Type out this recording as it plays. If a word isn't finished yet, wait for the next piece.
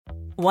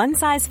One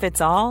size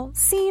fits all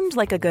seemed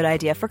like a good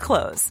idea for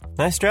clothes.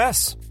 Nice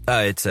dress.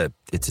 It's a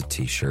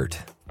t-shirt.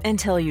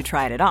 Until you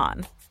tried it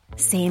on.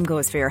 Same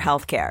goes for your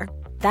healthcare.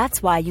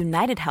 That's why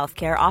United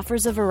Healthcare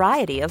offers a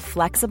variety of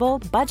flexible,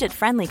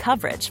 budget-friendly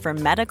coverage for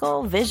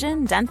medical,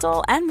 vision,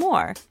 dental, and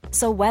more.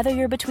 So whether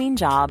you're between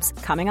jobs,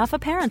 coming off a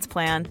parent's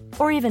plan,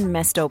 or even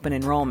missed open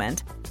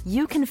enrollment,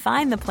 you can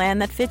find the plan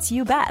that fits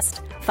you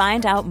best.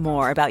 Find out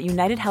more about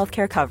United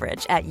Healthcare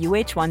coverage at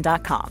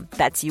uh1.com.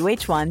 That's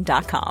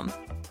uh1.com.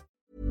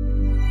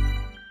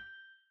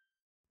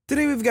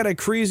 Today we've got a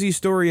crazy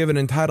story of an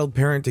entitled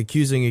parent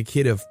accusing a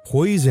kid of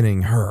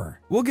poisoning her.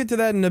 We'll get to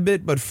that in a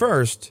bit, but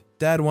first,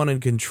 Dad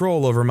wanted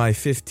control over my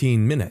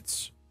 15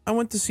 minutes. I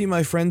went to see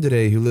my friend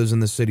today who lives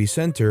in the city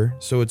center,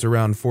 so it's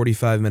around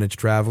 45 minutes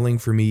traveling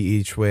for me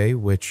each way,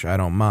 which I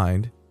don't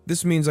mind.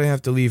 This means I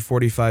have to leave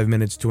 45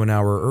 minutes to an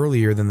hour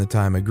earlier than the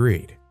time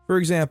agreed. For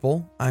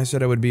example, I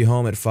said I would be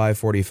home at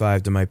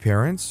 5:45 to my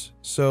parents,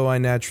 so I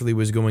naturally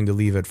was going to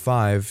leave at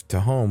 5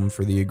 to home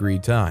for the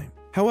agreed time.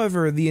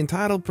 However, the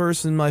entitled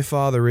person my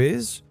father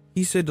is,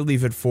 he said to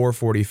leave at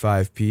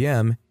 4:45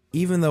 p.m.,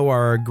 even though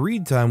our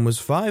agreed time was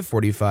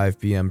 5:45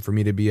 p.m. for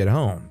me to be at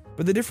home.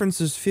 But the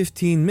difference is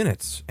 15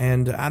 minutes,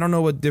 and I don't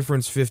know what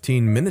difference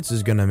 15 minutes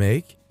is gonna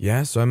make.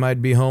 Yes, I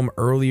might be home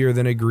earlier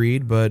than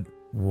agreed, but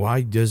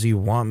why does he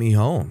want me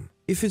home?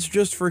 If it's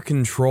just for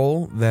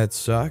control, that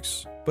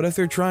sucks. But if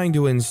they're trying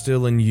to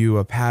instill in you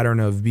a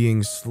pattern of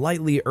being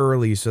slightly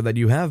early so that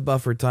you have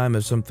buffer time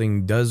if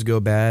something does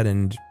go bad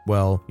and,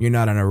 well, you're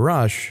not in a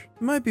rush,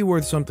 it might be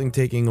worth something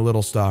taking a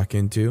little stock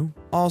into.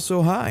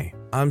 Also, hi,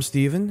 I'm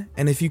Steven,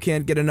 and if you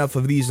can't get enough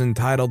of these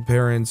entitled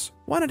parents,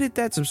 why not hit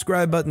that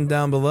subscribe button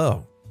down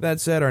below?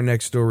 That said, our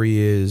next story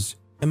is,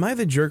 am I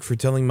the jerk for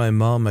telling my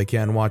mom I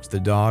can't watch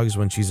the dogs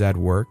when she's at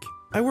work?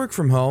 I work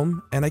from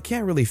home, and I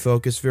can't really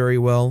focus very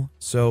well,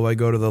 so I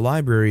go to the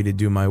library to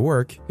do my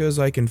work because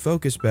I can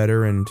focus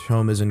better and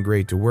home isn't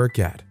great to work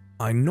at.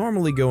 I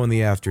normally go in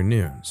the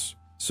afternoons.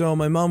 So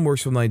my mom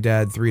works with my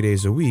dad 3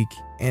 days a week,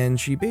 and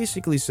she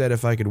basically said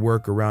if I could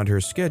work around her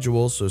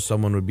schedule so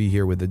someone would be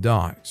here with the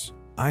dogs.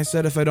 I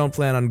said if I don't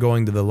plan on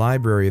going to the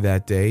library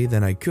that day,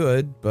 then I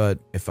could, but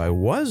if I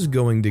was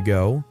going to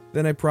go,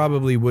 then I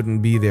probably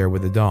wouldn't be there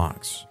with the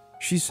dogs.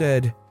 She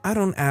said, I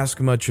don't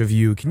ask much of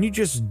you, can you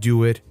just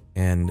do it?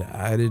 And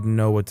I didn't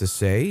know what to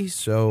say,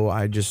 so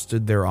I just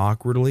stood there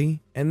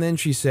awkwardly. And then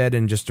she said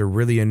in just a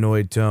really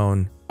annoyed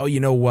tone, oh,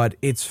 you know what,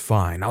 it's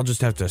fine, I'll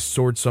just have to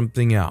sort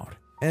something out.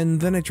 And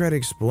then I tried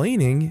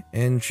explaining,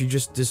 and she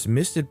just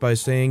dismissed it by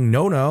saying,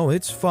 no,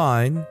 it's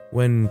fine,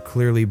 when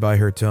clearly by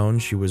her tone,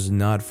 she was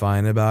not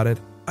fine about it.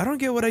 I don't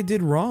get what I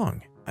did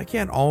wrong. I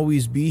can't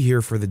always be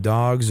here for the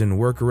dogs and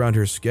work around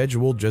her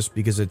schedule just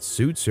because it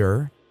suits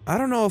her. I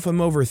don't know if I'm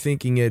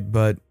overthinking it,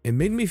 but it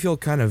made me feel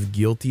kind of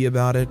guilty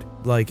about it.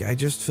 Like, I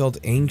just felt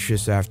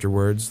anxious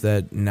afterwards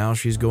that now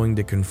she's going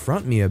to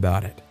confront me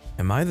about it.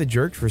 Am I the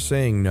jerk for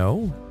saying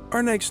no?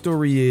 Our next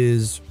story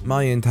is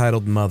my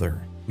entitled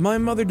mother. My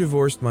mother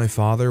divorced my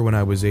father when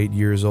I was 8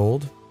 years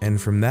old,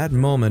 and from that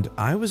moment,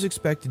 I was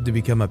expected to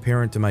become a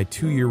parent to my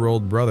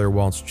 2-year-old brother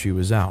whilst she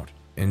was out,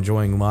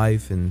 enjoying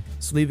life and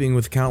sleeping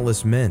with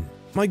countless men.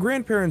 My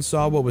grandparents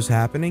saw what was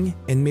happening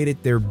and made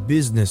it their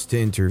business to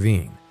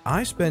intervene.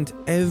 I spent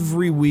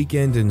every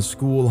weekend and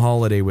school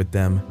holiday with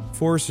them,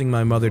 forcing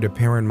my mother to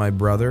parent my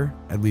brother,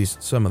 at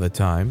least some of the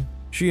time.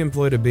 She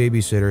employed a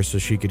babysitter so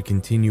she could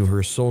continue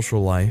her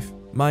social life.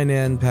 My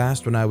nan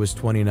passed when I was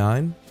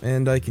 29,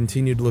 and I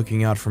continued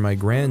looking out for my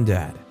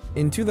granddad.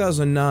 In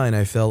 2009,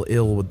 I fell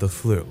ill with the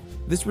flu.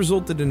 This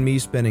resulted in me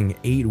spending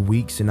 8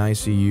 weeks in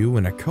ICU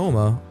in a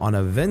coma on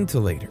a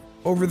ventilator.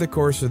 Over the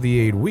course of the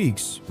 8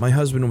 weeks, my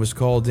husband was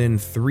called in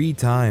 3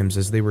 times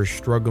as they were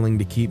struggling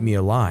to keep me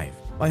alive.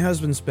 My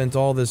husband spent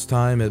all this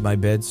time at my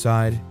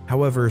bedside,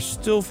 however,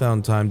 still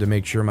found time to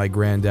make sure my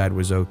granddad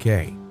was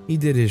okay. He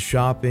did his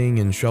shopping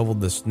and shoveled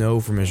the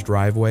snow from his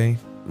driveway.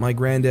 My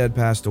granddad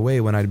passed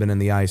away when I'd been in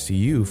the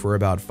ICU for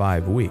about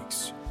 5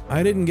 weeks.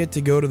 I didn't get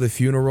to go to the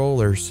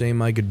funeral or say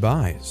my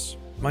goodbyes.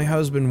 My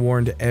husband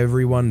warned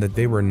everyone that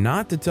they were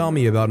not to tell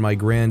me about my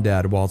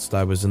granddad whilst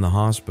I was in the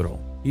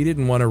hospital. He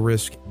didn't want to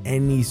risk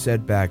any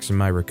setbacks in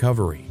my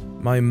recovery.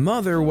 My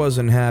mother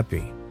wasn't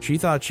happy. She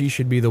thought she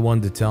should be the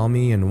one to tell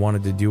me and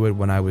wanted to do it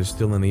when I was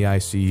still in the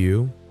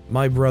ICU.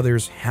 My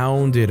brothers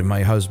hounded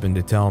my husband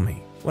to tell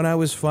me. When I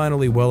was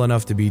finally well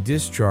enough to be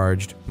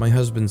discharged, my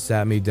husband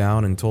sat me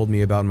down and told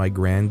me about my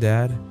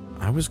granddad.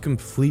 I was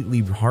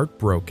completely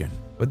heartbroken.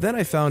 But then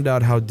I found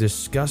out how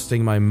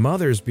disgusting my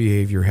mother's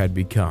behavior had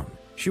become.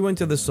 She went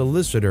to the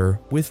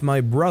solicitor with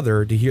my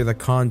brother to hear the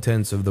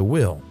contents of the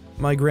will.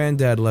 My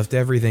granddad left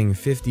everything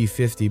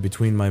 50-50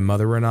 between my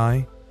mother and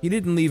I. He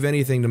didn't leave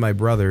anything to my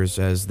brothers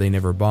as they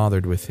never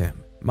bothered with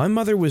him. My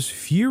mother was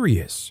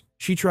furious.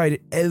 She tried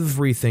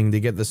everything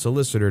to get the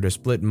solicitor to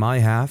split my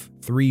half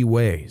 3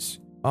 ways.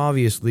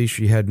 Obviously,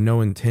 she had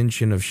no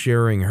intention of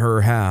sharing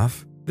her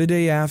half. The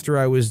day after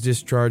I was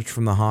discharged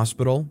from the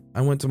hospital,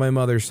 I went to my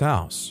mother's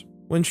house.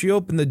 When she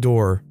opened the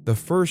door, the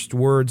first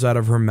words out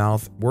of her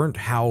mouth weren't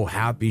how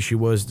happy she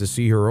was to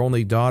see her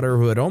only daughter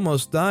who had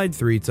almost died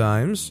 3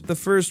 times. The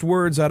first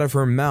words out of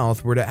her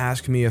mouth were to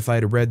ask me if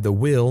I'd read the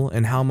will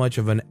and how much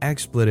of an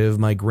expletive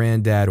my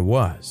granddad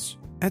was.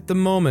 At the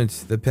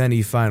moment, the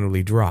penny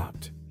finally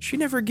dropped. She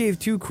never gave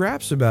 2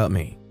 craps about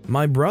me.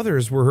 My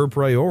brothers were her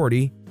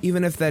priority,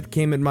 even if that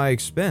came at my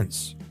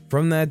expense.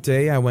 From that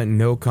day, I went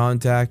no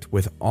contact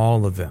with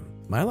all of them.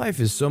 My life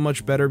is so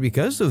much better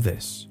because of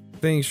this.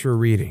 Thanks for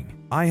reading.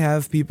 I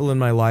have people in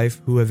my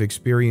life who have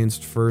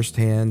experienced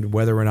firsthand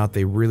whether or not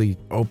they really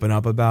open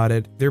up about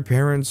it, their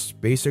parents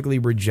basically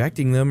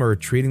rejecting them or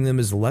treating them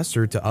as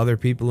lesser to other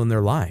people in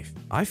their life.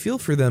 I feel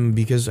for them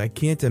because I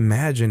can't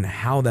imagine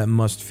how that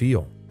must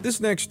feel.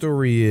 This next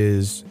story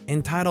is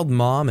entitled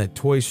Mom at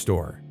Toy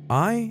Store.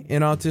 I,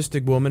 an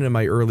autistic woman in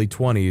my early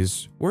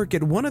 20s, work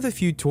at one of the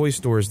few toy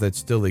stores that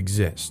still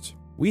exist.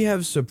 We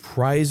have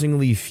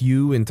surprisingly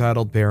few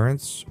entitled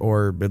parents,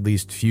 or at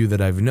least few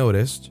that I've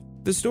noticed.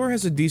 The store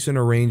has a decent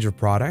range of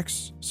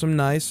products, some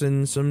nice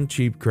and some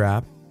cheap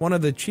crap. One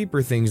of the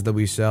cheaper things that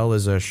we sell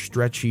is a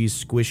stretchy,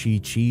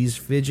 squishy cheese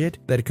fidget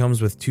that comes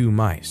with 2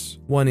 mice.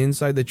 One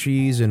inside the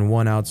cheese and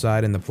one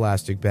outside in the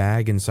plastic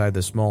bag inside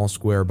the small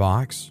square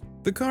box.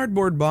 The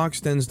cardboard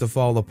box tends to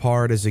fall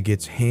apart as it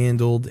gets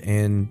handled,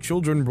 and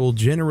children will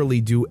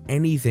generally do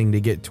anything to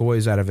get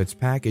toys out of its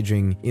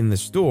packaging in the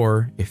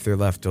store if they're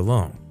left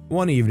alone.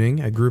 One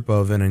evening, a group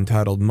of an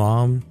entitled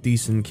mom,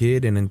 decent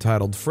kid, and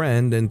entitled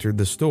friend entered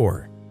the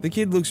store. The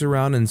kid looks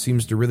around and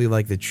seems to really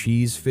like the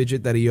cheese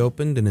fidget that he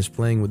opened and is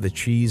playing with the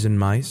cheese and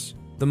mice.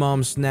 The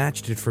mom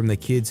snatched it from the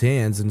kid's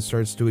hands and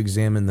starts to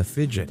examine the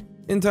fidget.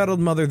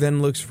 Entitled mother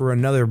then looks for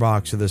another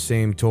box of the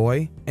same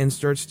toy and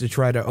starts to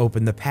try to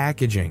open the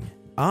packaging.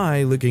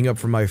 I, looking up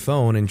from my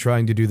phone and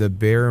trying to do the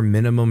bare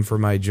minimum for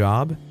my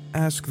job,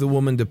 ask the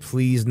woman to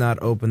please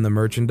not open the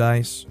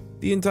merchandise.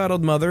 The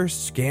entitled mother,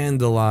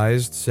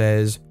 scandalized,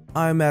 says,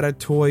 "I'm at a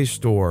toy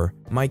store.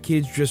 My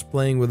kid's just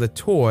playing with a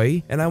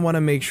toy, and I want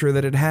to make sure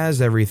that it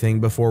has everything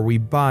before we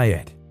buy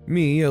it."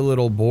 Me, a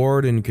little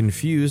bored and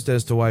confused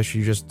as to why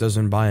she just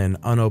doesn't buy an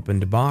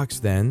unopened box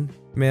then.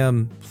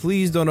 "Ma'am,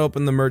 please don't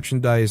open the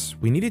merchandise.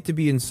 We need it to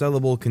be in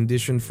sellable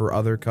condition for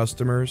other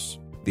customers."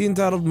 The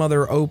entitled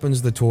mother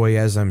opens the toy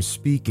as I'm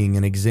speaking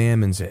and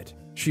examines it.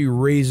 She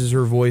raises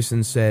her voice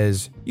and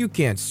says, "You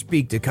can't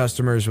speak to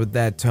customers with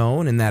that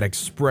tone and that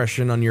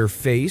expression on your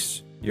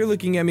face. You're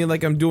looking at me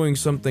like I'm doing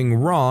something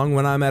wrong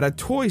when I'm at a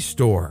toy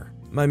store."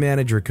 My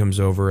manager comes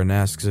over and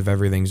asks if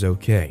everything's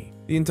okay.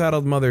 The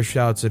entitled mother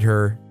shouts at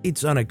her,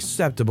 "It's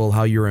unacceptable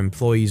how your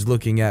employee's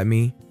looking at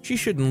me. She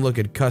shouldn't look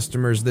at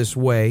customers this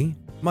way."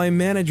 My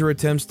manager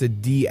attempts to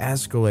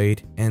de-escalate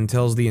and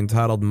tells the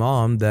entitled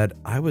mom that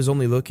I was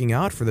only looking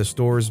out for the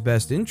store's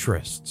best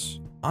interests.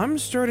 I'm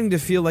starting to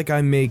feel like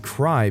I may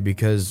cry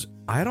because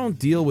I don't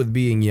deal with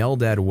being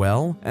yelled at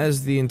well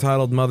as the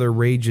entitled mother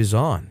rages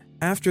on.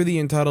 After the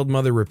entitled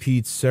mother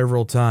repeats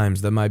several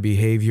times that my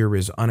behavior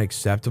is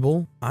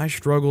unacceptable, I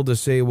struggle to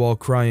say while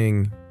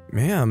crying,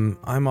 "Ma'am,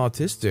 I'm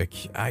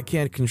autistic. I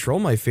can't control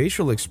my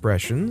facial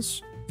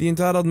expressions." The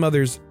entitled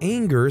mother's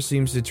anger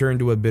seems to turn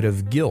to a bit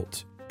of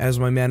guilt as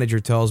my manager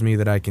tells me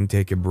that I can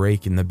take a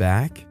break in the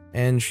back,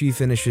 and she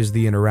finishes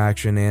the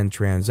interaction and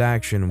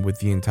transaction with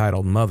the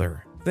entitled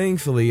mother.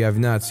 Thankfully, I've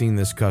not seen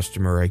this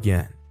customer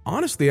again.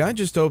 Honestly, I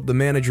just hope the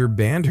manager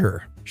banned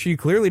her. She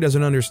clearly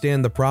doesn't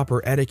understand the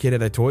proper etiquette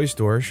at a toy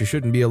store. She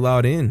shouldn't be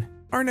allowed in.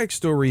 Our next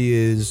story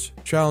is,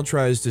 child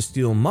tries to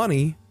steal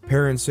money,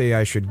 parents say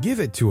I should give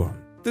it to him.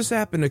 This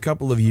happened a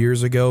couple of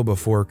years ago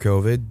before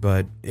COVID,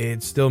 but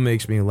it still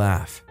makes me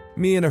laugh.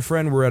 Me and a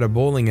friend were at a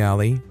bowling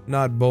alley,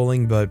 not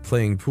bowling but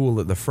playing pool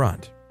at the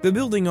front. The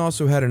building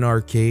also had an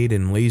arcade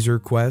and laser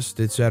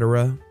quest,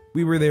 etc.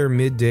 We were there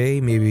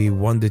midday, maybe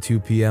 1 to 2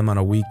 p.m. on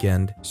a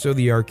weekend, so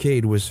the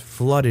arcade was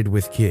flooded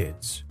with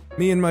kids.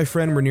 Me and my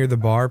friend were near the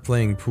bar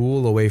playing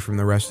pool away from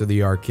the rest of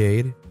the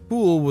arcade.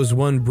 Pool was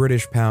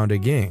 £1 a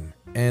game,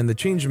 and the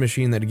change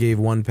machine that gave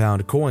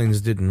 £1 coins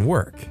didn't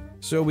work,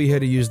 so we had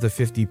to use the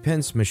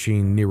 50p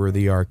machine nearer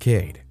the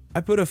arcade.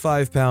 I put a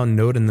 £5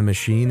 note in the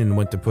machine and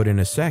went to put in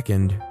a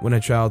second when a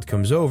child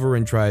comes over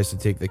and tries to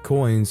take the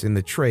coins in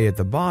the tray at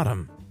the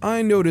bottom.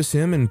 I notice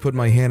him and put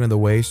my hand in the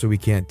way so he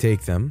can't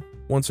take them.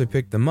 Once I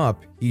pick them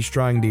up, he's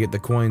trying to get the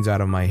coins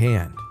out of my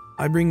hand.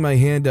 I bring my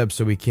hand up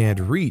so he can't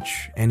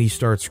reach, and he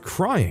starts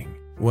crying.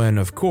 When,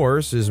 of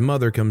course, his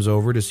mother comes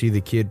over to see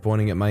the kid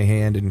pointing at my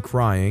hand and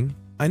crying.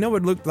 I know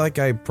it looked like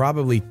I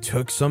probably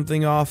took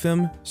something off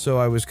him, so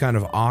I was kind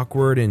of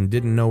awkward and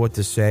didn't know what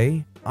to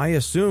say. I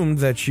assumed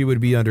that she would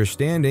be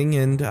understanding,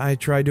 and I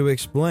tried to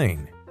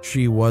explain.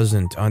 She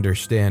wasn't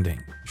understanding.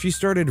 She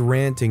started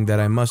ranting that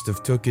I must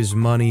have took his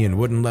money and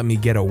wouldn't let me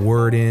get a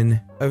word in.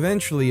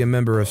 Eventually, a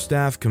member of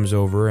staff comes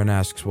over and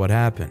asks what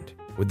happened.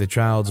 With the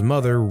child's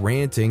mother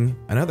ranting,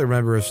 another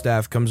member of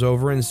staff comes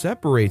over and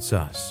separates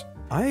us.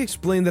 I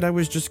explained that I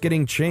was just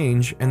getting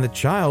change and the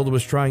child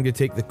was trying to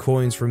take the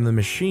coins from the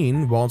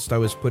machine whilst I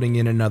was putting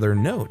in another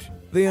note.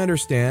 They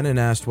understand and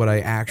asked what I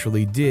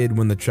actually did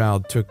when the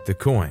child took the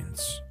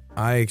coins.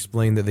 I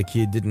explained that the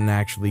kid didn't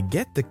actually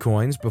get the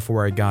coins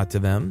before I got to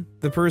them.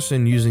 The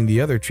person using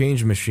the other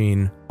change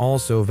machine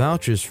also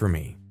vouches for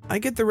me. I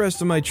get the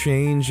rest of my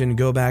change and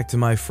go back to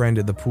my friend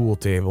at the pool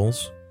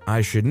tables.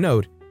 I should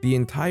note, the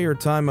entire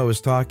time I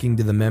was talking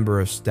to the member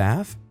of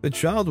staff, the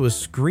child was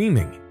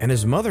screaming and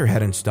his mother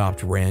hadn't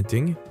stopped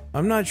ranting.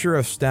 I'm not sure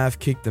if staff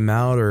kicked them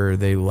out or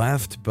they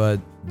left, but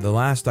the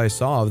last I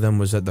saw of them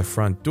was at the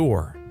front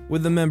door,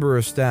 with the member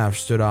of staff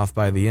stood off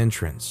by the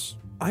entrance.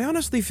 I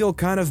honestly feel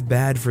kind of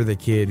bad for the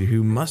kid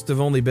who must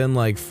have only been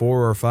like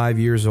 4 or 5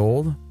 years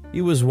old.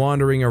 He was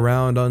wandering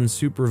around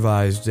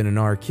unsupervised in an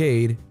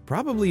arcade,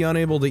 probably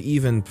unable to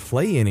even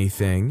play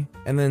anything,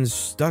 and then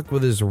stuck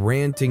with his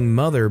ranting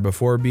mother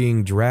before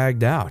being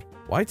dragged out.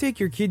 Why take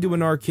your kid to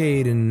an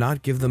arcade and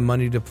not give them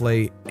money to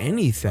play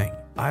anything?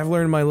 I've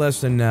learned my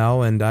lesson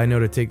now, and I know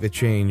to take the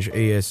change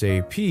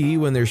ASAP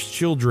when there's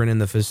children in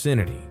the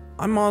vicinity.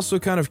 I'm also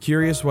kind of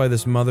curious why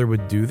this mother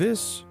would do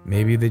this.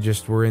 Maybe they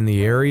just were in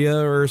the area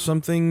or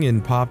something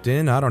and popped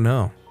in, I don't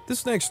know.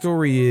 This next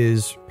story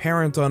is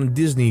Parent on a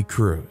Disney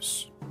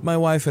Cruise. My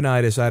wife and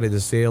I decided to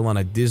sail on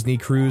a Disney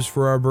cruise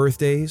for our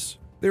birthdays.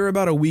 They're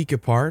about a week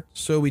apart,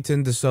 so we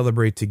tend to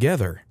celebrate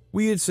together.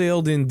 We had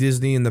sailed in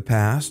Disney in the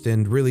past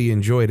and really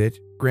enjoyed it.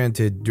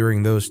 Granted,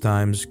 during those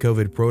times,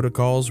 COVID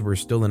protocols were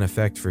still in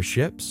effect for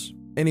ships.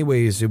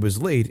 Anyways, it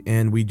was late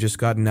and we'd just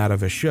gotten out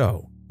of a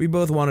show. We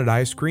both wanted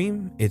ice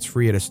cream, it's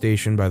free at a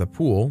station by the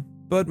pool,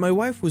 but my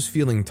wife was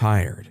feeling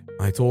tired.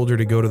 I told her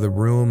to go to the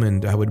room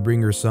and I would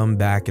bring her some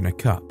back in a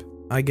cup.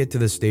 I get to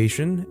the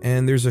station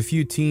and there's a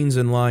few teens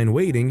in line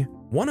waiting,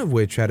 one of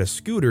which had a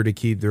scooter to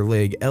keep their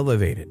leg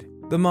elevated.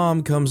 The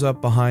mom comes up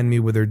behind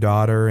me with her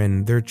daughter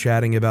and they're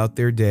chatting about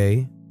their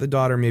day, the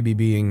daughter maybe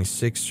being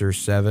 6 or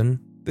 7.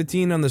 The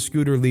teen on the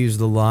scooter leaves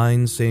the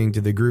line saying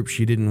to the group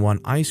she didn't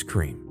want ice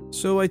cream.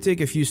 So I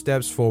take a few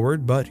steps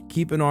forward, but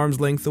keep an arm's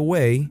length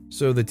away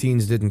so the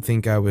teens didn't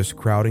think I was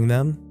crowding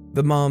them.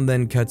 The mom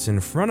then cuts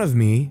in front of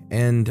me,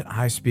 and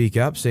I speak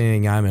up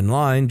saying I'm in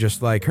line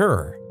just like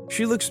her.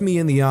 She looks me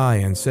in the eye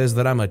and says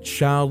that I'm a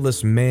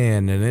childless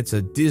man and it's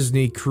a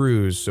Disney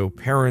cruise, so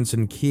parents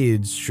and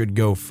kids should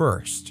go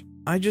first.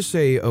 I just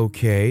say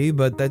okay,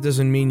 but that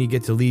doesn't mean you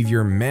get to leave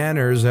your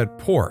manners at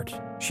port.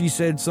 She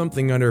said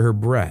something under her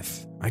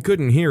breath. I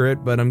couldn't hear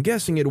it, but I'm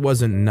guessing it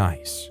wasn't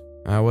nice.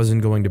 I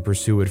wasn't going to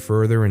pursue it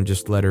further and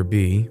just let her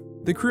be.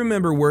 The crew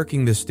member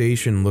working the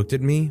station looked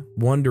at me,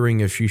 wondering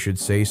if she should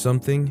say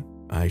something.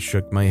 I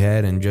shook my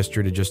head and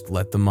gestured to just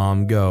let the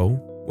mom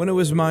go. When it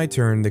was my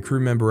turn, the crew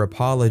member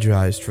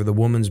apologized for the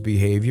woman's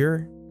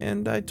behavior,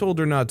 and I told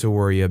her not to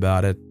worry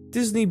about it.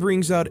 Disney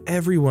brings out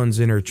everyone's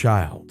inner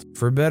child,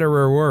 for better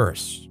or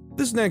worse.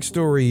 This next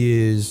story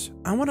is,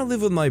 I want to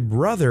live with my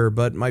brother,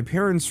 but my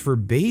parents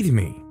forbade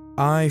me.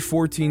 I,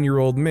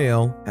 14-year-old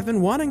male, have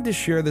been wanting to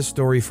share this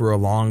story for a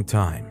long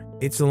time.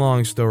 It's a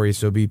long story,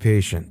 so be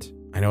patient.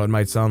 I know it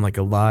might sound like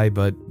a lie,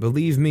 but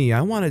believe me,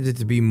 I wanted it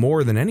to be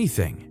more than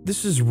anything.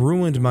 This has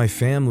ruined my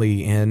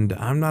family, and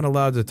I'm not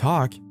allowed to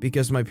talk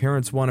because my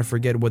parents want to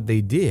forget what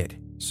they did.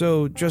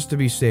 So, just to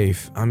be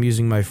safe, I'm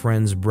using my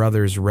friend's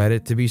brother's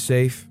Reddit to be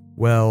safe.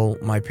 Well,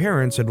 my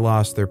parents had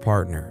lost their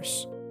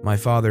partners. My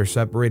father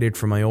separated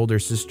from my older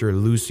sister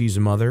Lucy's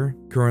mother,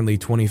 currently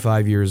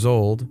 25 years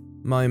old.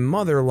 My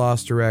mother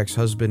lost her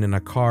ex-husband in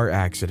a car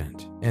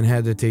accident and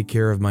had to take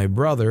care of my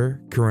brother,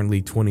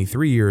 currently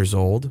 23 years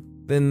old.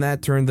 Then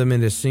that turned them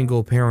into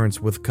single parents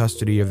with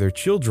custody of their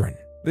children.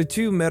 The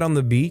two met on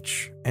the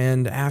beach,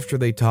 and after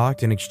they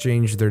talked and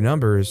exchanged their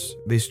numbers,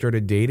 they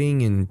started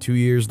dating, and 2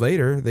 years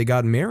later, they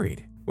got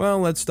married. Well,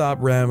 let's stop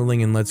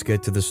rambling and let's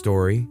get to the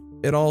story.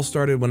 It all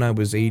started when I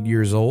was 8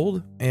 years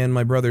old, and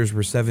my brothers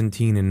were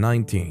 17 and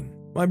 19.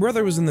 My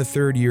brother was in the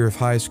 3rd year of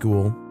high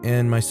school,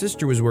 and my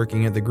sister was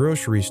working at the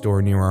grocery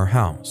store near our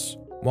house.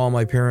 While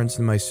my parents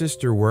and my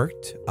sister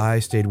worked, I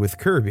stayed with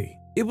Kirby.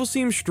 It will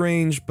seem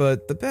strange,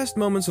 but the best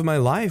moments of my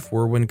life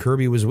were when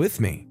Kirby was with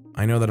me.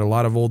 I know that a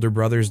lot of older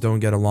brothers don't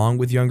get along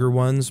with younger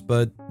ones,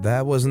 but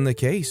that wasn't the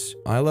case.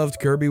 I loved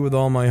Kirby with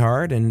all my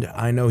heart, and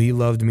I know he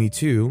loved me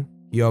too.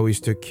 He always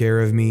took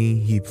care of me,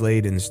 he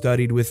played and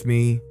studied with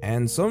me,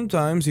 and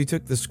sometimes he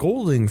took the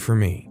scolding for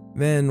me.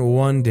 Then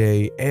one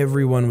day,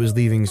 everyone was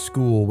leaving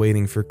school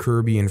waiting for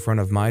Kirby in front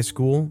of my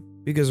school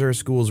because our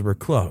schools were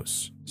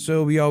close.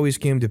 So he always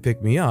came to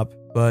pick me up,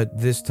 but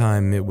this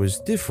time it was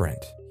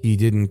different. He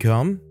didn't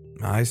come.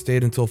 I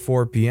stayed until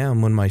 4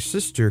 p.m. when my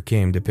sister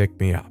came to pick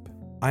me up.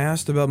 I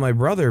asked about my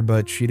brother,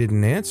 but she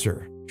didn't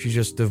answer. She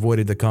just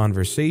avoided the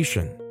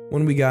conversation.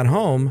 When we got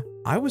home,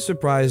 I was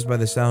surprised by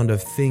the sound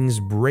of things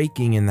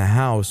breaking in the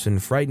house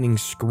and frightening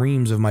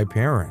screams of my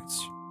parents.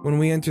 When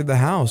we entered the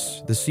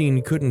house, the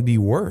scene couldn't be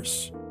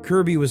worse.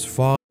 Kirby was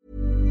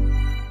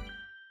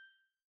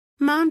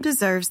Mom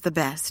deserves the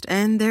best,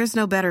 and there's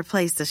no better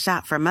place to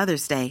shop for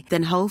Mother's Day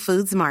than Whole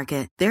Foods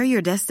Market. They're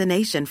your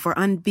destination for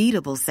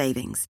unbeatable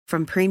savings,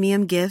 from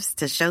premium gifts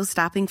to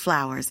show-stopping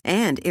flowers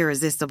and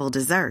irresistible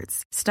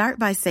desserts. Start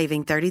by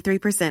saving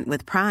 33%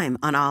 with Prime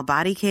on all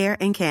body care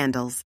and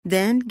candles.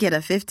 Then get a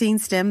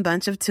 15-stem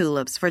bunch of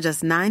tulips for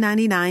just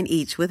 $9.99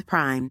 each with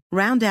Prime.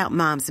 Round out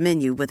Mom's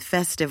menu with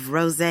festive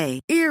rosé,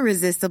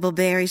 irresistible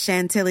berry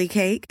chantilly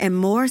cake, and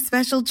more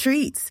special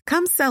treats.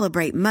 Come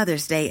celebrate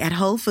Mother's Day at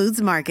Whole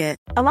Foods Market.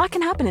 A lot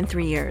can happen in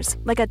 3 years,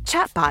 like a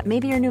chatbot may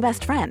be your new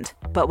best friend.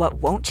 But what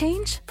won't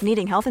change?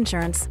 Needing health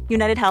insurance.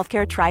 United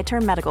Healthcare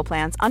Tri-Term Medical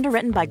Plans,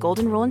 underwritten by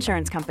Golden Rule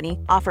Insurance Company,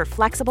 offer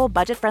flexible,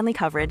 budget-friendly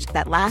coverage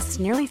that lasts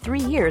nearly 3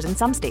 years in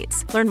some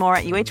states. Learn more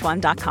at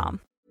uh1.com.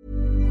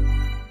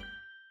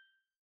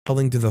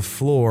 Falling to the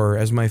floor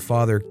as my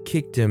father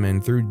kicked him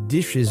and threw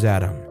dishes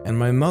at him, and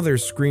my mother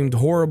screamed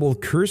horrible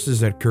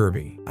curses at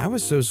Kirby. I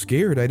was so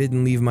scared I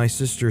didn't leave my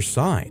sister's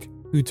side,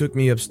 who took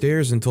me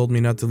upstairs and told me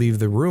not to leave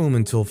the room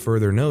until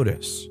further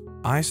notice.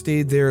 I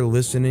stayed there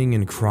listening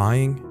and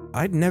crying.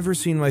 I'd never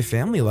seen my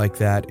family like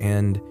that,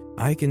 and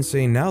I can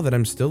say now that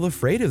I'm still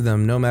afraid of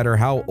them no matter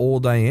how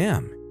old I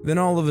am. Then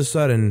all of a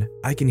sudden,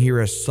 I can hear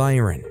a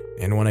siren,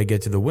 and when I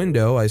get to the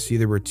window, I see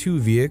there were 2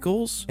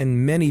 vehicles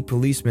and many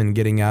policemen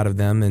getting out of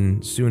them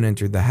and soon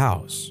entered the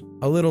house.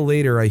 A little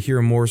later, I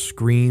hear more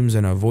screams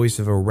and a voice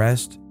of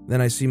arrest. Then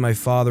I see my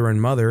father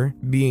and mother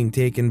being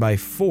taken by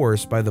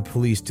force by the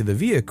police to the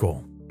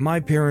vehicle.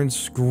 My parents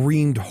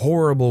screamed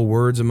horrible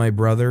words at my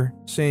brother,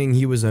 saying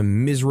he was a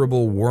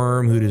miserable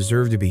worm who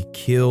deserved to be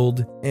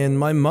killed, and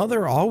my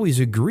mother always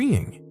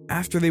agreeing.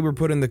 After they were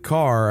put in the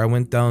car, I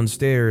went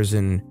downstairs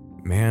and,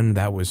 man,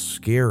 that was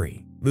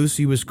scary.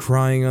 Lucy was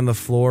crying on the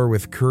floor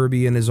with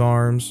Kirby in his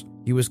arms.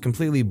 He was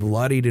completely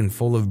bloodied and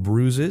full of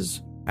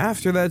bruises.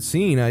 After that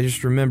scene, I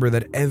just remember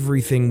that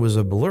everything was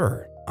a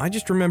blur. I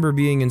just remember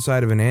being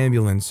inside of an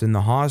ambulance in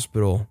the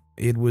hospital.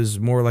 It was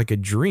more like a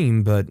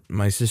dream, but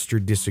my sister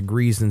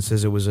disagrees and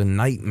says it was a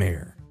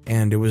nightmare,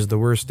 and it was the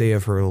worst day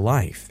of her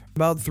life.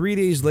 About 3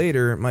 days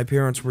later, my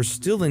parents were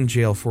still in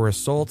jail for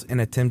assault and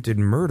attempted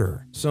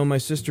murder, so my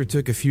sister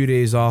took a few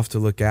days off to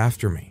look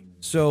after me.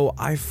 So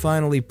I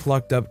finally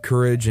plucked up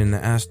courage and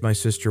asked my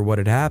sister what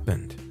had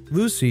happened.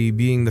 Lucy,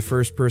 being the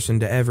first person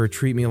to ever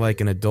treat me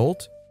like an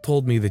adult,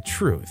 told me the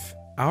truth.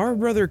 Our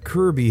brother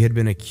Kirby had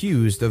been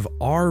accused of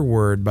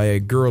R-word by a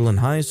girl in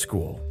high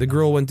school. The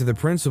girl went to the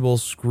principal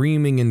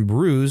screaming and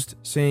bruised,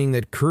 saying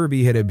that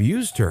Kirby had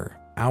abused her.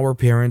 Our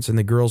parents and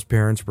the girl's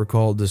parents were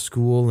called to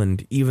school,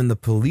 and even the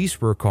police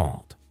were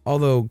called.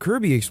 Although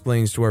Kirby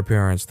explains to our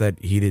parents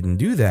that he didn't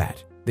do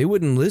that. They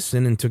wouldn't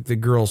listen and took the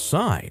girl's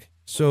side.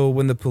 So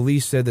when the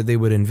police said that they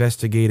would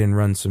investigate and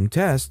run some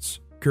tests,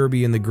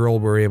 Kirby and the girl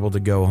were able to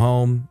go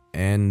home,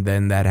 and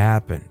then that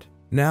happened.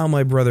 Now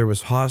my brother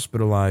was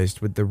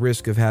hospitalized with the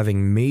risk of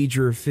having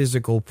major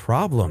physical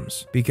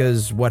problems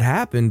because what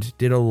happened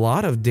did a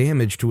lot of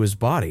damage to his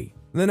body.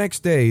 The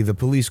next day, the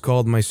police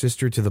called my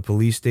sister to the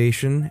police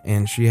station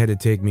and she had to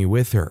take me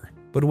with her.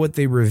 But what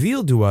they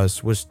revealed to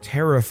us was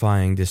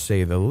terrifying to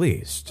say the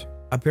least.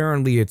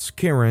 Apparently it's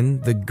Karen,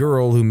 the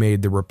girl who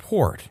made the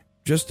report.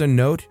 Just a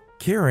note,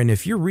 Karen,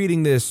 if you're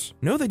reading this,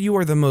 know that you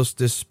are the most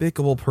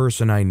despicable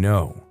person I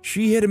know.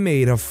 She had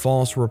made a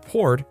false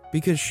report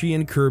because she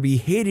and Kirby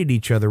hated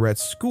each other at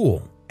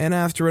school. And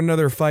after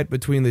another fight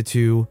between the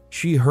two,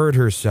 she hurt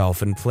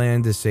herself and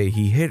planned to say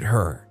he hit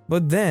her.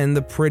 But then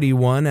the pretty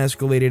one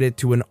escalated it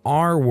to an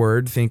R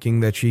word, thinking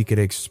that she could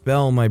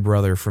expel my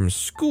brother from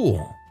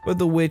school. But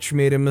the witch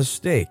made a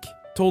mistake,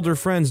 told her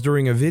friends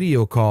during a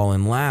video call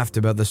and laughed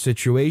about the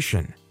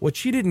situation. What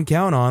she didn't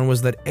count on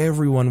was that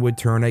everyone would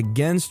turn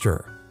against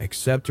her,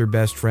 except her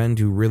best friend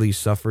who really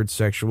suffered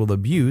sexual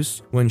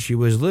abuse when she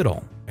was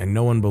little, and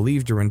no one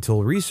believed her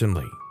until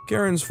recently.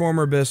 Karen's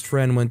former best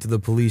friend went to the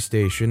police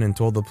station and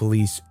told the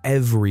police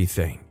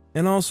everything,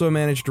 and also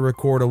managed to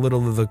record a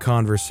little of the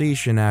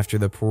conversation after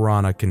the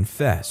piranha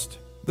confessed.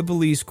 The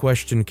police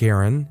questioned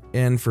Karen,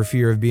 and for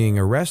fear of being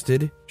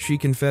arrested, she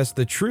confessed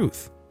the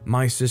truth.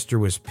 My sister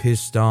was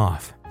pissed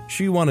off.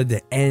 She wanted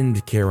to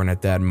end Karen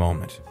at that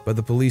moment, but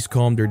the police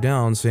calmed her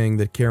down, saying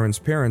that Karen's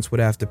parents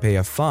would have to pay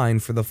a fine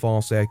for the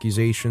false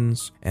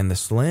accusations and the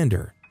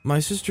slander.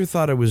 My sister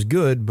thought it was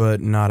good, but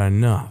not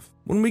enough.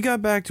 When we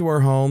got back to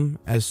our home,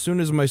 as soon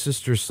as my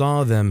sister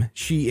saw them,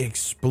 she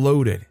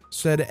exploded,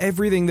 said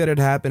everything that had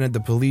happened at the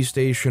police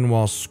station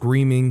while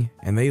screaming,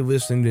 and they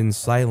listened in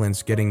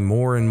silence, getting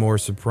more and more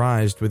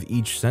surprised with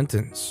each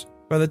sentence.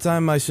 By the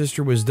time my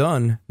sister was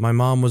done, my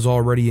mom was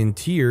already in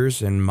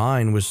tears and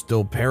mine was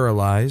still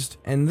paralyzed.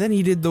 And then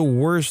he did the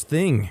worst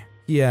thing.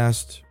 He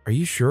asked, "Are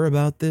you sure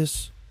about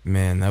this?"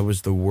 Man, that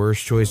was the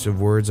worst choice of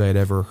words I had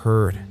ever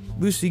heard.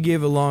 Lucy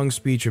gave a long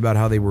speech about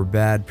how they were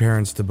bad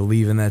parents to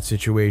believe in that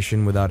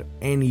situation without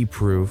any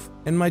proof,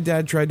 and my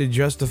dad tried to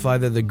justify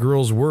that the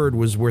girl's word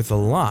was worth a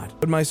lot,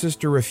 but my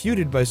sister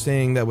refuted by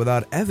saying that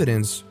without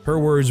evidence, her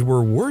words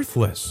were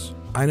worthless.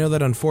 I know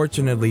that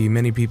unfortunately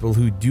many people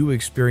who do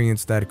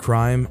experience that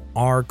crime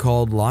are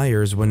called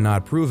liars when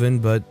not proven,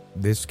 but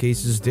this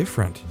case is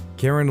different.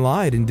 Karen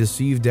lied and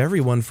deceived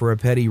everyone for a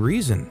petty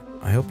reason.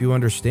 I hope you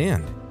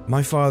understand.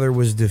 My father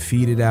was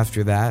defeated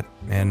after that,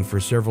 and for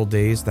several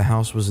days the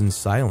house was in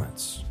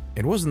silence.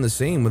 It wasn't the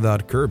same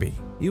without Kirby.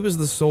 He was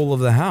the soul of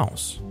the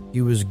house.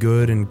 He was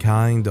good and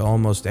kind to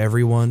almost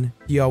everyone.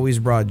 He always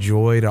brought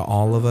joy to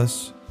all of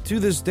us. To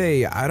this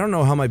day, I don't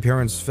know how my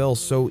parents fell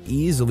so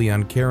easily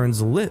on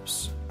Karen's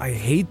lips. I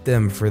hate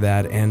them for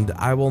that, and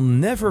I will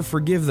never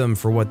forgive them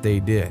for what they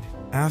did.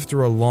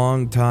 After a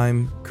long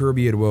time,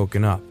 Kirby had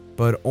woken up,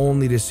 but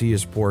only to see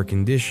his poor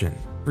condition.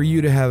 For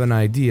you to have an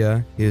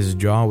idea, his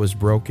jaw was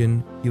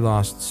broken, he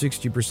lost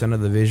 60% of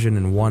the vision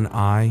in one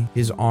eye,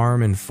 his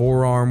arm and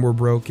forearm were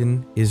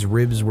broken, his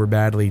ribs were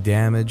badly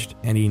damaged,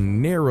 and he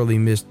narrowly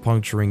missed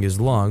puncturing his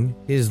lung.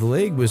 His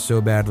leg was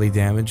so badly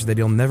damaged that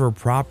he'll never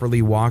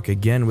properly walk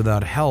again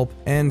without help,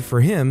 and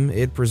for him,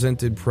 it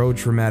presented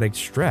pro-traumatic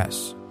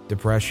stress,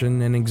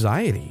 depression, and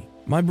anxiety.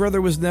 My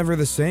brother was never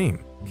the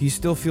same. He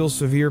still feels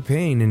severe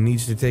pain and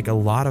needs to take a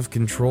lot of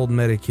controlled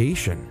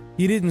medication.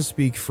 He didn't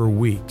speak for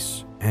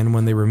weeks, and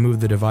when they removed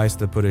the device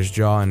that put his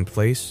jaw in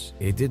place,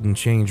 it didn't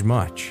change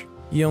much.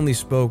 He only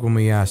spoke when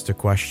we asked a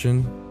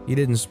question. He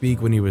didn't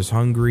speak when he was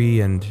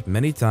hungry, and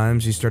many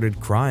times he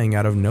started crying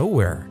out of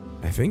nowhere.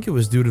 I think it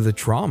was due to the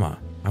trauma.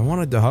 I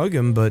wanted to hug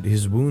him, but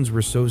his wounds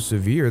were so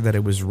severe that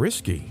it was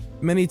risky.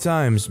 Many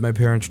times my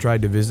parents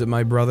tried to visit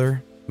my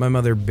brother. My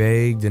mother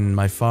begged, and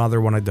my father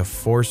wanted to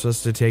force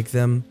us to take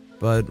them,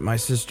 but my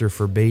sister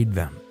forbade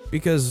them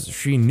because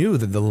she knew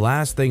that the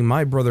last thing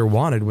my brother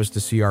wanted was to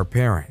see our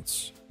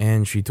parents.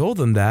 And she told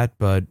them that,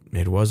 but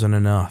it wasn't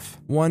enough.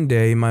 One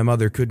day, my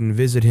mother couldn't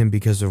visit him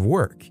because of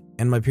work,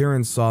 and my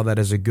parents saw that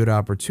as a good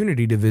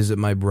opportunity to visit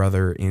my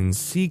brother in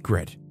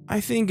secret. I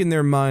think in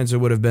their minds it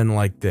would have been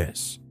like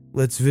this: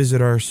 let's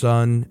visit our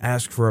son,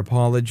 ask for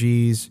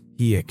apologies,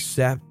 he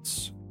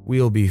accepts,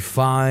 we'll be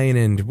fine,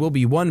 and we'll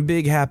be one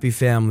big happy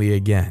family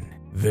again.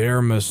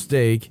 Their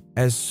mistake.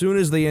 As soon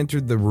as they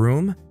entered the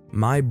room,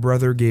 my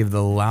brother gave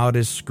the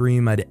loudest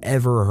scream I'd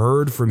ever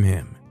heard from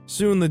him.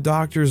 Soon the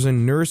doctors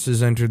and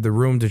nurses entered the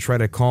room to try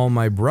to calm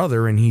my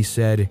brother, and he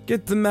said,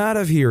 "Get them out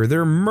of here,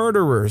 they're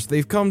murderers,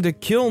 they've come to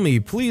kill me,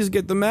 please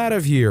get them out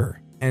of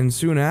here." And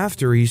soon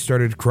after, he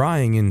started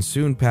crying and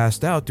soon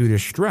passed out due to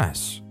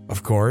stress.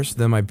 Of course,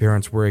 then my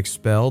parents were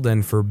expelled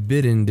and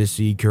forbidden to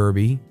see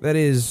Kirby. That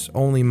is,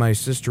 only my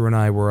sister and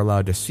I were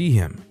allowed to see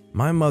him.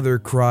 My mother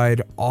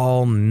cried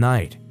all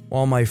night,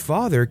 while my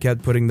father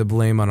kept putting the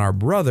blame on our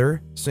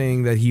brother,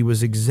 saying that he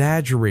was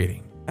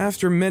exaggerating.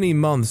 After many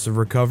months of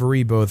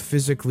recovery, both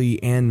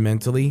physically and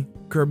mentally,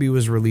 Kirby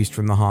was released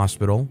from the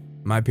hospital.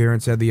 My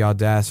parents had the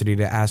audacity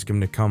to ask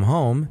him to come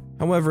home.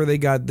 However, they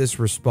got this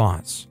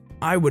response: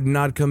 "I would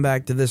not come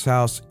back to this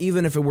house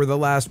even if it were the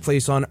last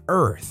place on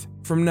earth.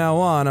 From now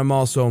on, I'm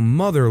also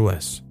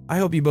motherless. I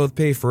hope you both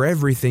pay for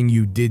everything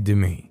you did to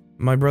me."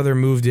 My brother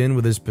moved in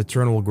with his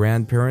paternal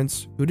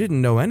grandparents, who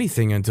didn't know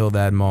anything until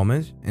that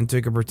moment, and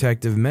took a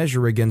protective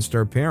measure against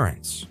our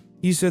parents.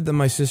 He said that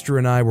my sister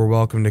and I were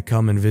welcome to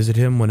come and visit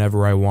him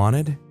whenever I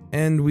wanted,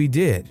 and we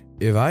did.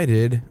 If I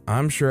did,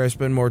 I'm sure I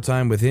spent more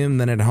time with him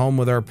than at home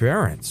with our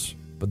parents.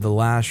 But the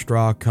last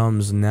straw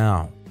comes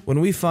now,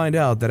 when we find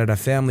out that at a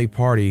family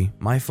party,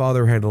 my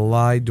father had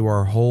lied to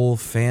our whole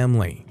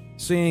family,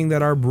 saying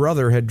that our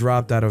brother had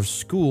dropped out of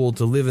school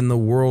to live in the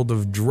world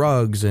of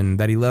drugs and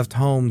that he left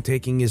home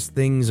taking his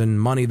things and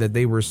money that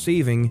they were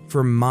saving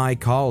for my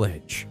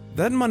college.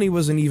 That money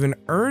wasn't even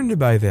earned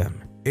by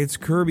them. It's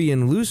Kirby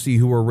and Lucy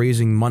who were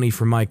raising money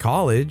for my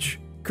college.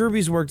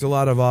 Kirby's worked a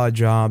lot of odd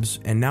jobs,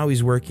 and now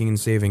he's working and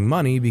saving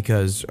money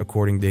because,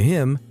 according to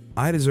him,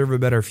 I deserve a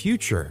better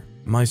future.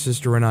 My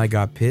sister and I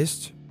got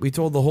pissed. We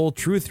told the whole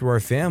truth to our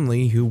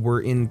family, who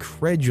were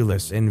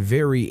incredulous and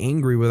very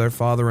angry with our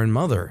father and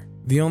mother.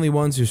 The only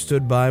ones who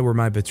stood by were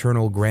my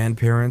paternal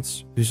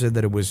grandparents, who said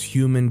that it was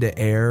human to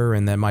err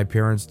and that my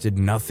parents did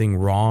nothing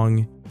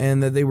wrong,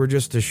 and that they were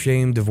just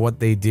ashamed of what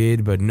they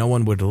did, but no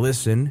one would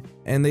listen,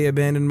 and they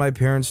abandoned my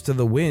parents to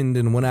the wind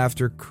and went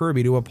after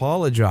Kirby to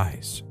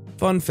apologize.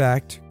 Fun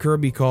fact,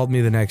 Kirby called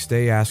me the next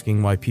day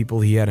asking why people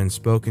he hadn't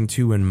spoken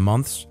to in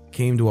months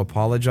came to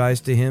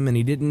apologize to him, and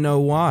he didn't know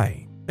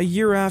why. A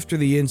year after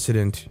the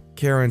incident,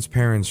 Karen's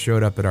parents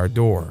showed up at our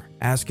door,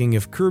 asking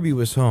if Kirby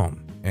was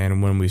home.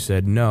 And when we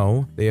said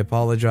no, they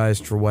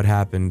apologized for what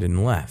happened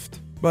and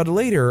left. But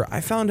later,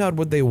 I found out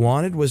what they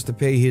wanted was to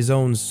pay his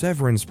own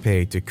severance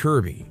pay to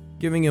Kirby,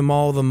 giving him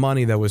all the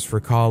money that was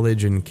for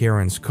college and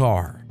Karen's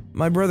car.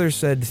 My brother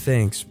said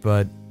thanks,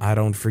 but I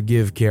don't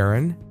forgive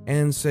Karen,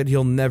 and said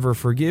he'll never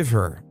forgive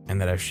her, and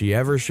that if she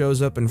ever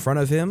shows up in front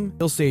of him,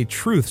 he'll say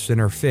truths in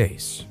her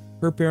face.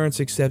 Her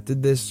parents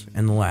accepted this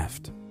and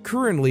left.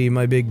 Currently,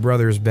 my big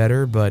brother's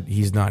better, but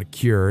he's not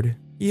cured.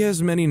 He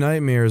has many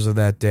nightmares of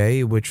that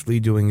day, which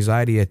lead to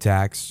anxiety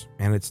attacks,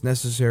 and it's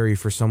necessary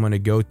for someone to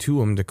go to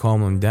him to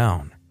calm him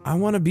down. I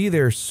want to be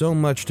there so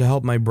much to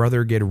help my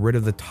brother get rid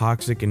of the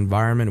toxic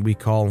environment we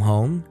call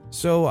home,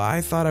 so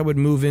I thought I would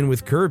move in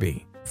with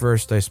Kirby.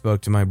 First, I spoke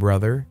to my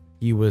brother.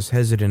 He was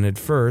hesitant at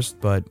first,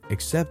 but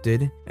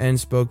accepted, and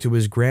spoke to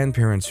his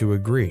grandparents who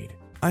agreed.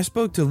 I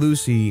spoke to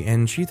Lucy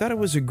and she thought it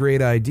was a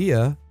great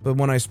idea, but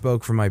when I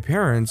spoke for my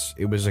parents,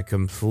 it was a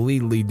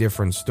completely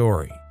different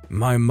story.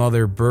 My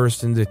mother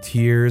burst into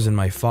tears and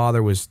my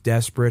father was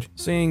desperate,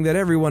 saying that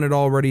everyone had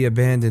already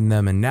abandoned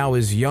them and now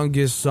his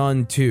youngest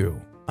son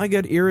too. I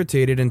got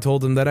irritated and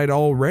told him that I'd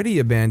already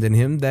abandoned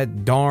him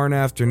that darn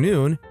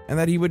afternoon and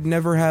that he would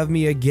never have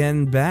me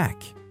again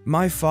back.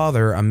 My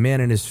father, a man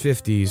in his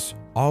 50s,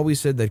 always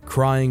said that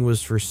crying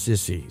was for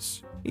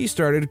sissies. He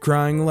started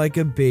crying like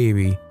a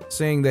baby,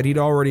 saying that he'd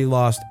already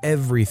lost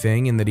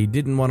everything and that he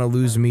didn't want to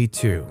lose me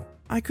too.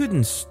 I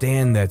couldn't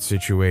stand that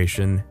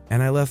situation,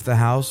 and I left the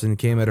house and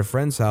came at a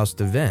friend's house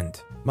to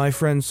vent. My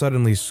friend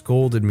suddenly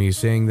scolded me,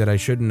 saying that I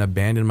shouldn't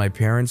abandon my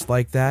parents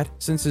like that,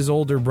 since his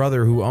older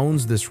brother who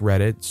owns this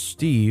Reddit,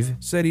 Steve,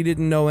 said he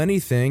didn't know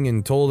anything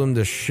and told him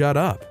to shut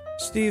up.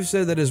 Steve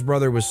said that his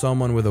brother was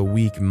someone with a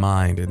weak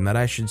mind and that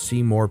I should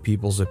see more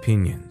people's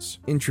opinions.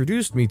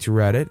 Introduced me to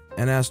Reddit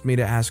and asked me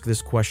to ask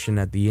this question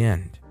at the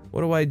end.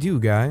 What do I do,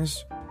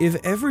 guys? If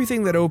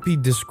everything that OP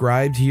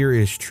described here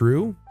is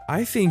true,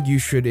 I think you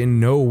should in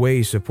no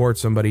way support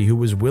somebody who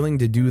was willing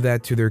to do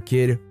that to their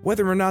kid,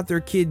 whether or not their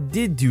kid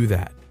did do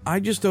that. I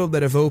just hope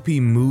that if OP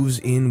moves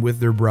in with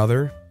their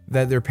brother,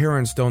 that their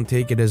parents don't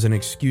take it as an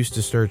excuse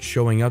to start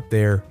showing up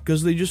there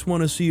because they just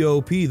want to see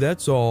OP,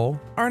 that's all.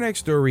 Our next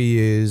story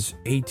is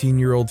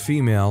 18-year-old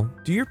female.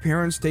 Do your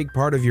parents take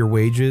part of your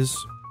wages?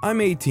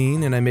 I'm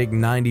 18 and I make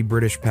 90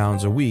 British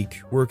pounds a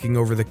week, working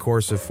over the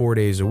course of 4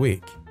 days a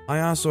week. I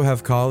also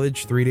have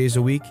college 3 days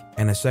a week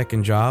and a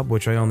second job,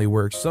 which I only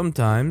work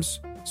sometimes,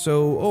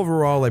 so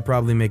overall I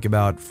probably make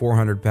about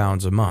 400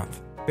 pounds a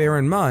month. Bear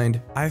in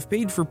mind, I've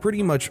paid for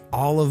pretty much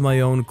all of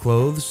my own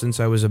clothes since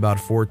I was about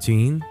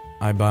 14.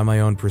 I buy my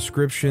own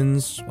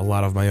prescriptions, a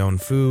lot of my own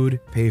food,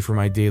 pay for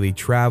my daily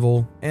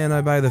travel, and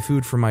I buy the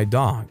food for my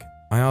dog.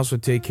 I also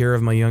take care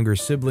of my younger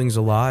siblings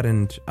a lot,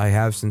 and I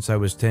have since I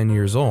was 10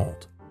 years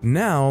old.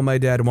 Now, my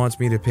dad wants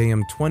me to pay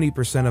him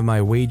 20% of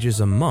my wages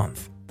a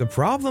month. The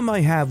problem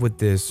I have with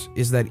this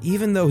is that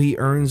even though he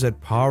earns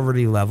at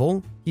poverty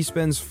level, he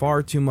spends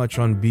far too much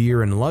on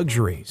beer and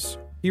luxuries.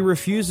 He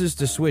refuses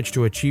to switch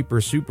to a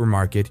cheaper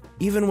supermarket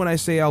even when I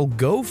say I'll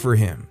go for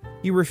him.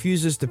 He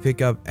refuses to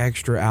pick up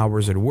extra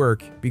hours at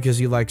work because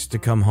he likes to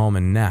come home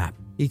and nap.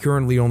 He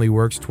currently only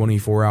works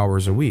 24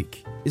 hours a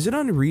week. Is it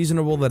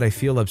unreasonable that I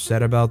feel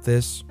upset about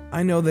this?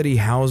 I know that he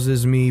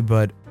houses me,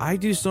 but I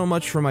do so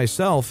much for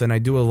myself and I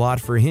do a lot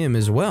for him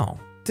as well.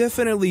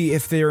 Definitely,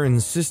 if they're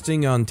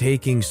insisting on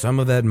taking some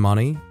of that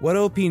money, what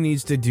OP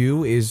needs to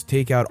do is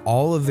take out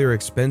all of their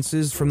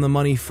expenses from the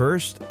money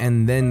first,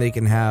 and then they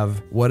can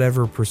have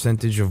whatever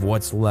percentage of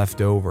what's left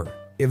over.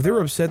 If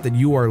they're upset that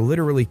you are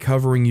literally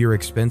covering your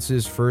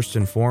expenses first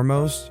and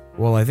foremost,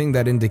 well, I think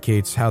that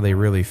indicates how they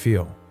really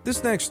feel.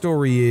 This next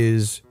story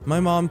is,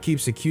 my mom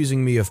keeps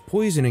accusing me of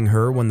poisoning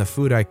her when the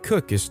food I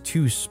cook is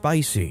too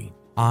spicy.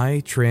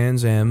 I,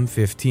 trans M,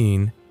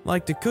 15,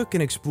 like to cook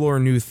and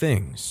explore new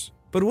things.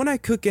 But when I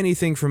cook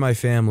anything for my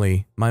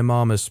family, my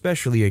mom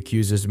especially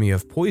accuses me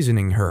of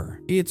poisoning her.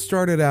 It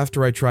started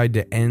after I tried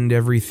to end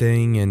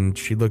everything and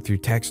she looked through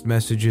text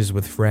messages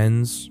with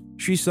friends.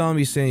 She saw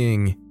me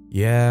saying,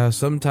 "Yeah,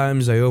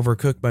 sometimes I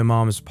overcook my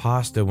mom's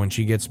pasta when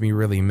she gets me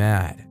really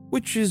mad."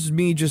 Which is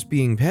me just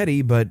being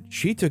petty, but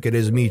she took it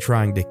as me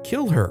trying to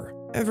kill her.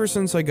 Ever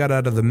since I got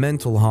out of the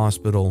mental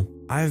hospital,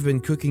 I've been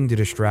cooking to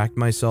distract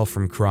myself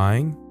from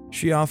crying.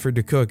 She offered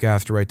to cook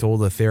after I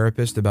told the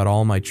therapist about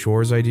all my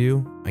chores I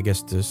do. I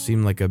guess to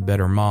seem like a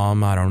better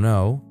mom, I don't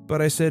know. But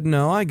I said,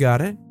 no, I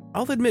got it.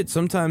 I'll admit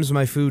sometimes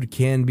my food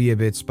can be a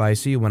bit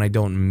spicy when I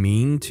don't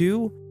mean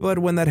to, but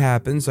when that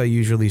happens, I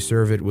usually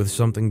serve it with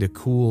something to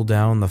cool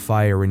down the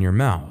fire in your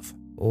mouth.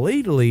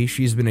 Lately,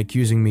 she's been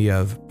accusing me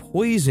of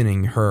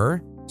poisoning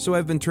her, so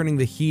I've been turning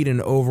the heat and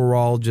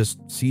overall just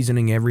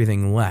seasoning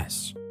everything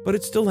less. But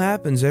it still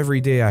happens every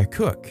day I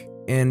cook,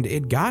 and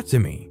it got to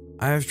me.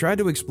 I've tried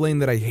to explain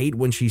that I hate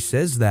when she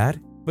says that,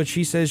 but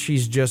she says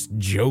she's just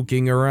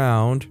joking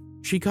around.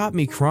 She caught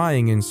me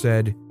crying and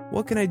said,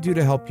 "What can I do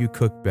to help you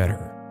cook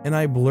better?" And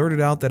I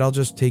blurted out that I'll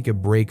just take a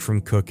break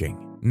from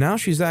cooking. Now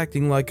she's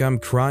acting like I'm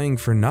crying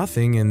for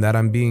nothing and that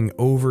I'm being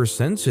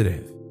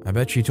oversensitive. I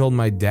bet she told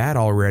my dad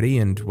already,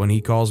 and when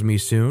he calls me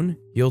soon,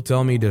 he'll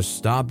tell me to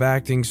stop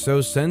acting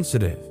so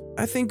sensitive.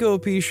 I think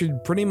OP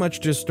should pretty much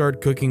just start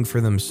cooking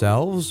for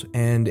themselves,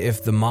 and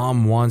if the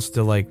mom wants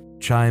to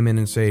chime in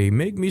and say,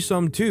 "Make me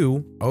some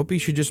too," OP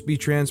should just be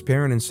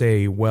transparent and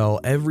say, "Well,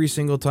 every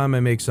single time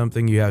I make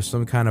something you have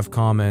some kind of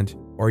comment,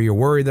 or you're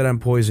worried that I'm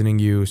poisoning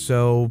you,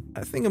 so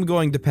I think I'm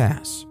going to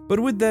pass."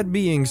 But with that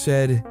being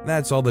said,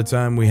 that's all the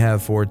time we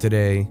have for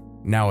today.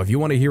 Now, if you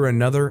want to hear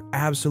another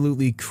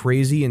absolutely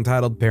crazy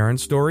entitled parent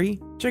story,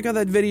 check out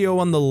that video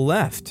on the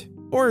left.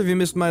 Or if you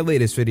missed my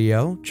latest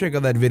video, check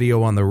out that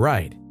video on the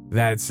right.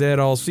 That said,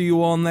 I'll see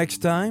you all next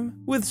time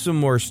with some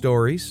more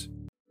stories.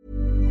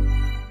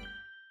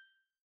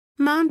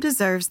 Mom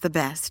deserves the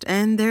best,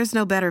 and there's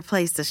no better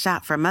place to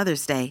shop for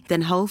Mother's Day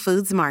than Whole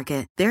Foods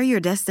Market. They're your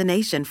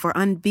destination for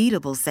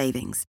unbeatable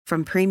savings,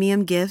 from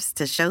premium gifts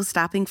to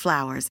show-stopping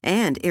flowers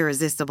and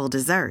irresistible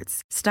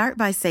desserts. Start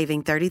by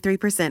saving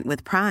 33%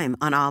 with Prime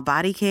on all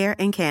body care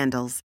and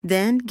candles.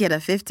 Then get a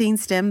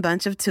 15-stem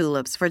bunch of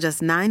tulips for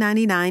just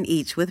 $9.99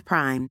 each with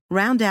Prime.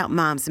 Round out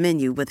Mom's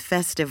menu with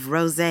festive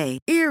rosé,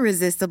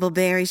 irresistible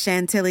berry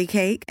chantilly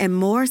cake, and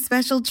more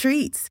special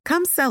treats.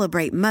 Come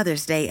celebrate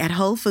Mother's Day at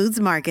Whole Foods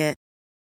Market.